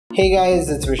Hey guys,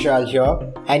 it's Vishal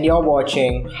here and you're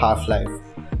watching Half-Life.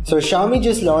 So Xiaomi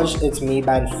just launched its Mi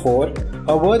Band 4,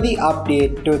 a worthy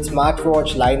update to its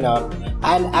smartwatch lineup,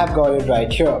 and I've got it right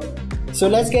here. So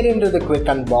let's get into the quick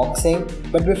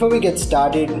unboxing, but before we get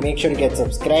started, make sure to get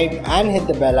subscribed and hit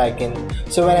the bell icon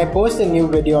so when I post a new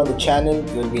video on the channel,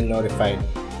 you'll be notified.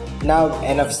 Now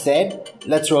enough said,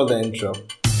 let's roll the intro.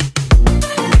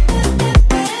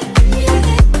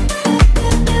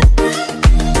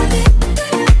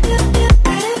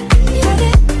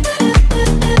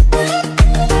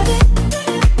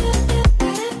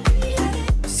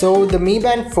 So the Mi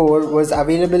Band 4 was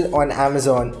available on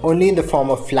Amazon only in the form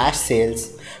of flash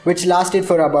sales, which lasted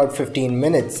for about 15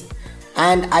 minutes,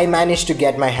 and I managed to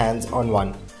get my hands on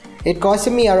one. It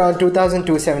costed me around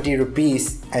 2,270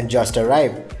 rupees and just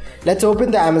arrived. Let's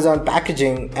open the Amazon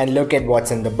packaging and look at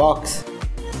what's in the box.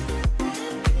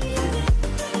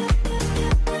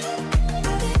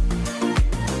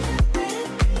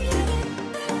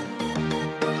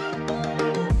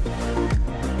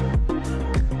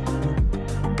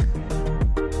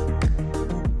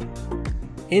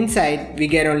 Inside, we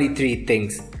get only three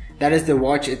things, that is the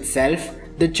watch itself,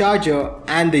 the charger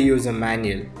and the user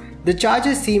manual. The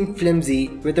charger seems flimsy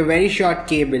with a very short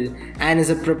cable and is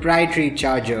a proprietary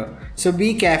charger, so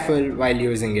be careful while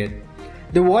using it.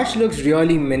 The watch looks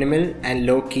really minimal and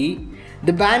low-key.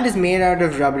 The band is made out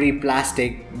of rubbery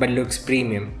plastic but looks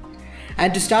premium.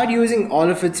 And to start using all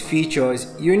of its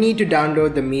features, you need to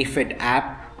download the Mi Fit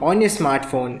app on your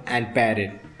smartphone and pair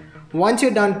it. Once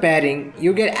you're done pairing,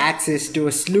 you get access to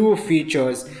a slew of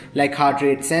features like heart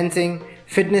rate sensing,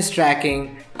 fitness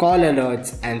tracking, call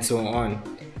alerts, and so on.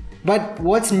 But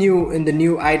what's new in the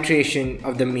new iteration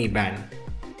of the Mi Band?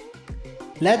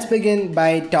 Let's begin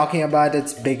by talking about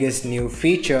its biggest new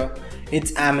feature,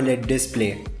 its Amoled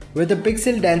Display. With a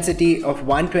pixel density of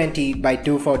 120 by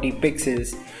 240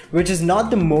 pixels, which is not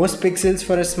the most pixels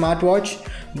for a smartwatch,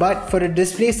 but for a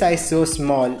display size so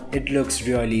small, it looks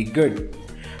really good.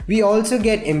 We also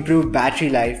get improved battery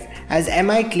life, as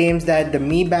MI claims that the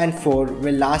Mi Band 4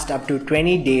 will last up to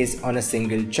 20 days on a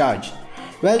single charge.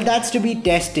 Well, that's to be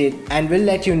tested and will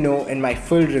let you know in my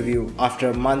full review after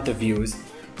a month of use,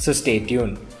 so stay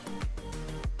tuned.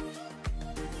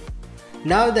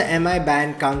 Now the MI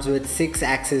Band comes with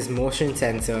 6-axis motion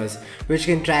sensors which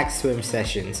can track swim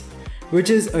sessions, which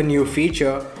is a new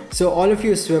feature, so all of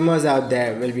you swimmers out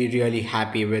there will be really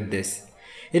happy with this.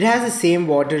 It has the same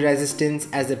water resistance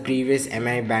as the previous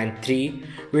Mi Band 3,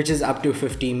 which is up to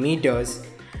 50 meters.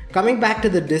 Coming back to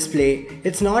the display,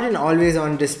 it's not an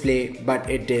always-on display, but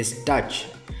it is touch.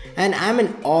 And I'm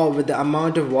in awe with the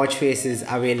amount of watch faces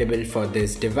available for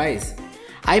this device.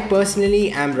 I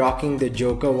personally am rocking the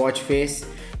Joker watch face.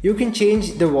 You can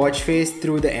change the watch face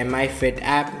through the Mi Fit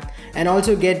app and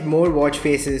also get more watch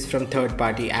faces from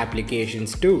third-party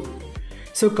applications too.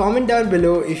 So comment down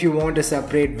below if you want a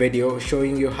separate video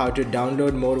showing you how to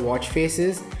download more watch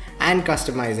faces and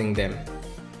customizing them.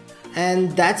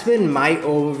 And that's been my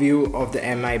overview of the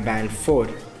Mi Band 4.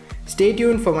 Stay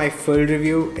tuned for my full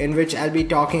review in which I'll be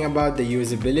talking about the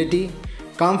usability,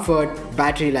 comfort,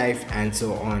 battery life and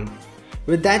so on.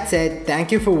 With that said,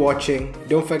 thank you for watching.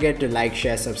 Don't forget to like,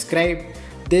 share, subscribe.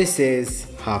 This is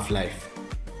Half-Life.